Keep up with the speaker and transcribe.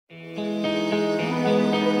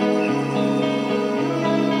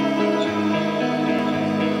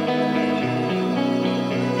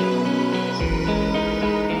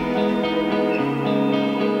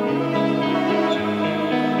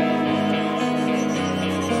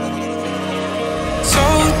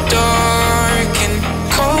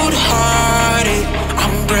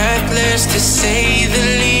just to say the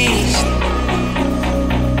least.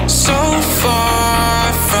 So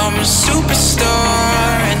far from a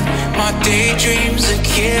superstar, and my daydreams are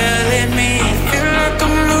killing me. Feel like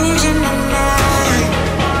I'm losing my mind.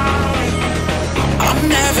 I'm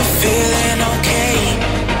never feeling okay.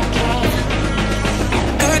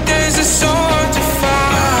 Good days are so hard to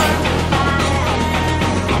find.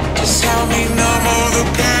 Just help me numb all the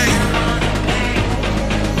pain.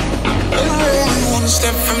 I'm only one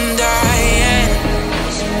step from dying.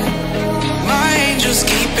 My angels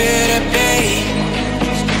keep it at bay.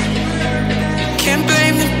 Can't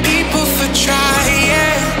blame the people for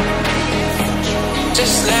trying.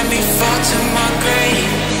 Just let me fall to my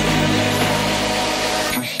grave.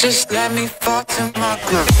 Just let me fall to my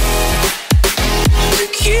grave. To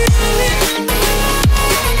kill it.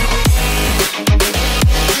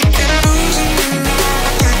 Can I lose it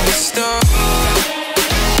at the start?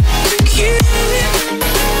 To kill it.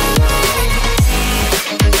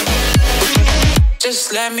 Just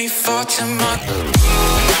let me fall to my grave.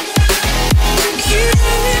 To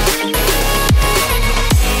kill it.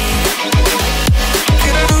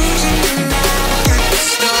 Can I lose it at the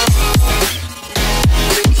start?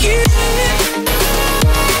 To kill it.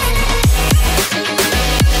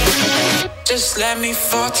 Just let me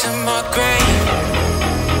fall to my grave.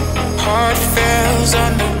 Heart fails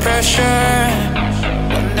under pressure.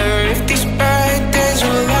 Wonder if these bad days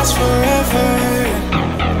will last forever.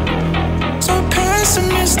 So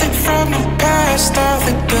pessimistic from the past. All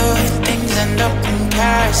the good things end up in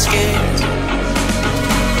caskets.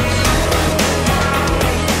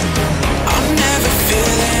 I'm never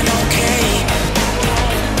feeling okay.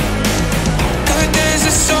 Good days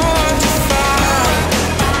are so hard to find.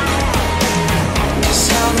 Just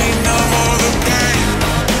help me numb all the pain.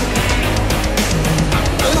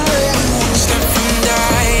 I'm only one step from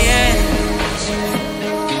dying.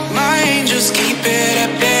 My angels keep it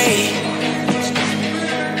at bay.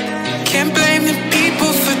 Can't blame the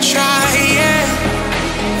people for trying.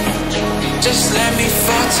 Just let me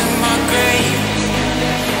fall to my grave.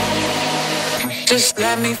 Just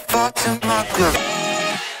let me fall to my grave.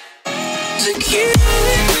 To kill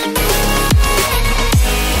it.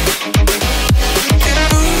 Can I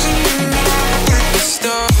lose it at the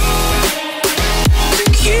start? To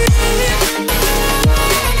kill it.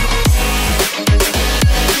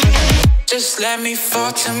 Just let me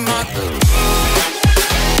fall to my grave.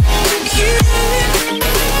 To kill it.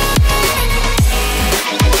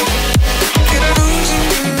 Can I lose it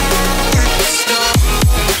at the start?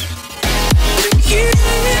 To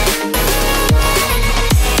kill it.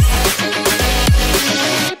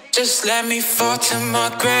 Just let me fall to my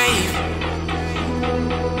grave.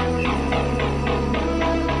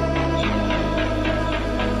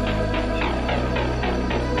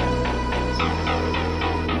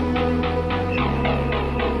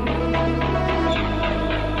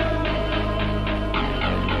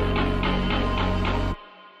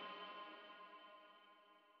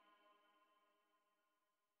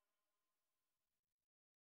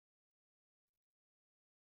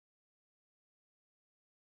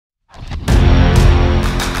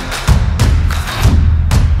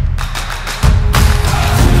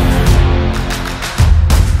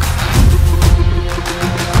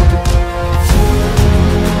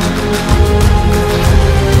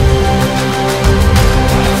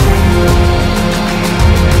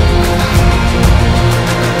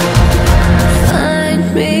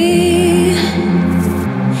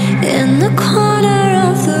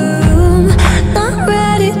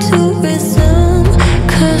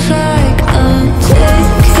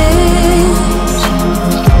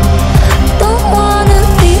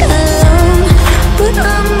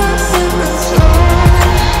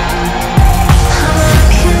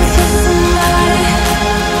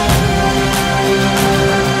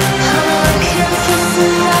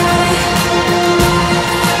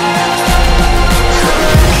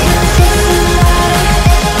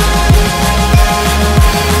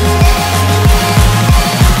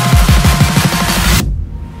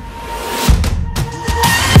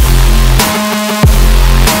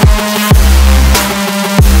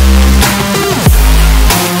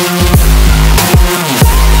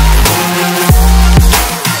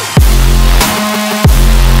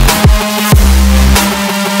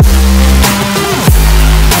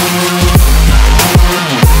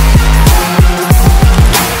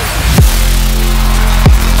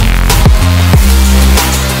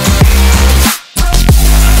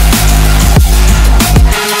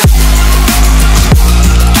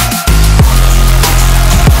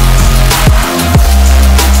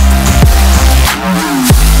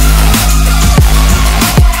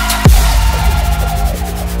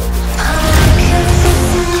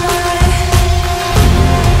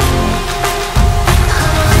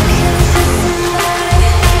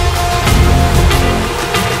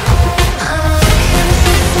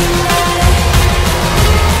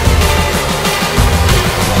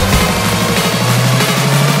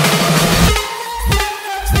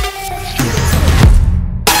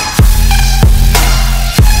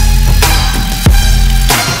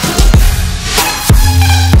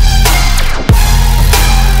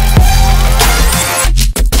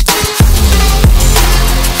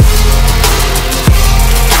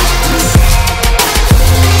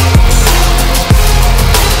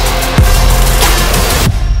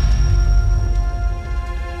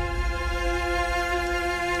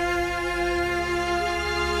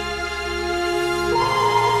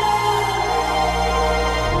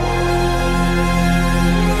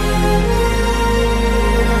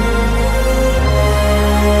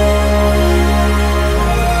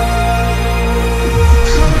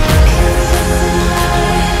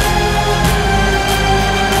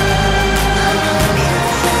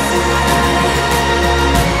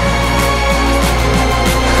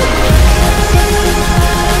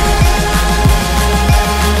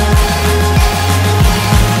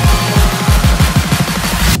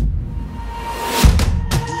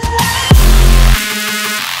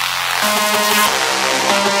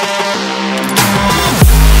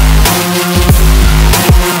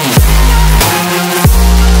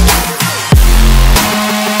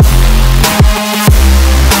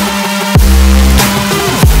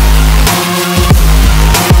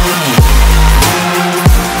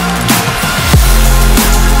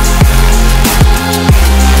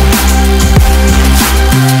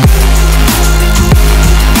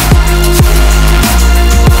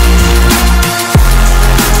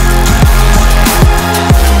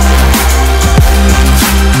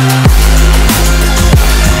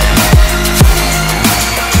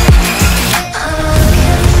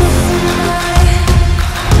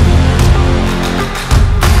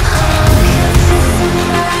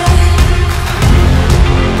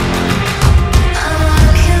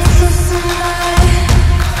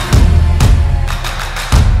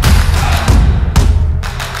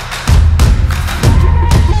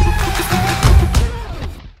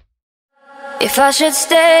 if I should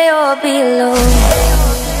stay or be alone.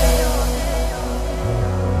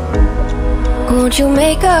 Won't you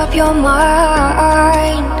make up your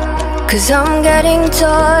mind? 'Cause I'm getting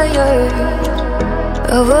tired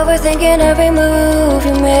of overthinking every move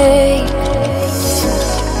you make.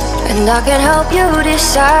 And I can help you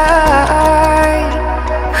decide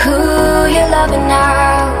who you're loving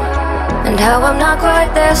now, and how I'm not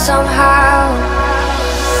quite there somehow.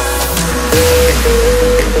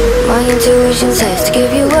 My intuition says to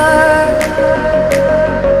give you up,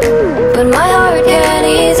 but my heart can't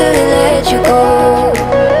easily let you go.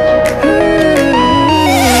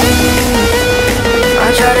 I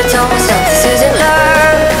try to tell myself this isn't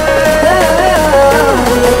love,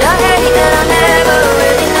 but I hate that I never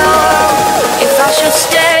really know if I should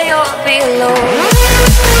stay or be alone.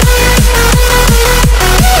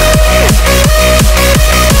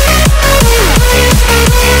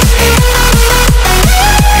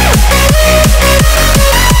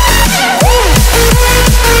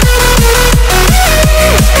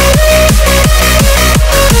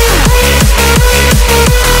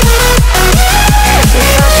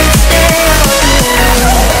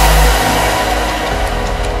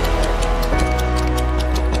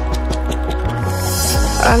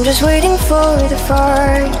 I'm just waiting for the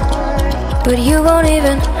fight, but you won't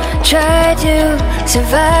even try to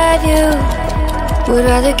survive. You would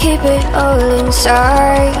rather keep it all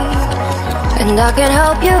inside, and I can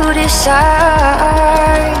help you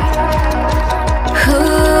decide who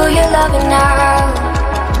you're loving now,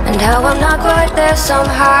 and how I'm not quite there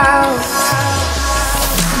somehow.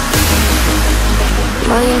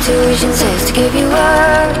 My intuition says to give you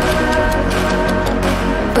up,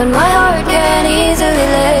 but my heart can't easily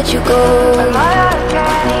let you go.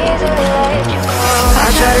 I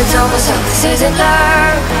try to tell myself this isn't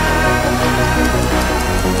love,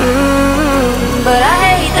 but I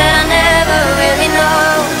hate that I never really know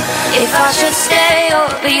if I should stay or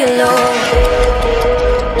be alone.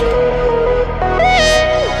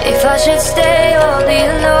 If I should stay or be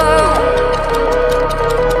alone.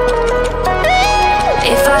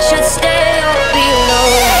 If I should stay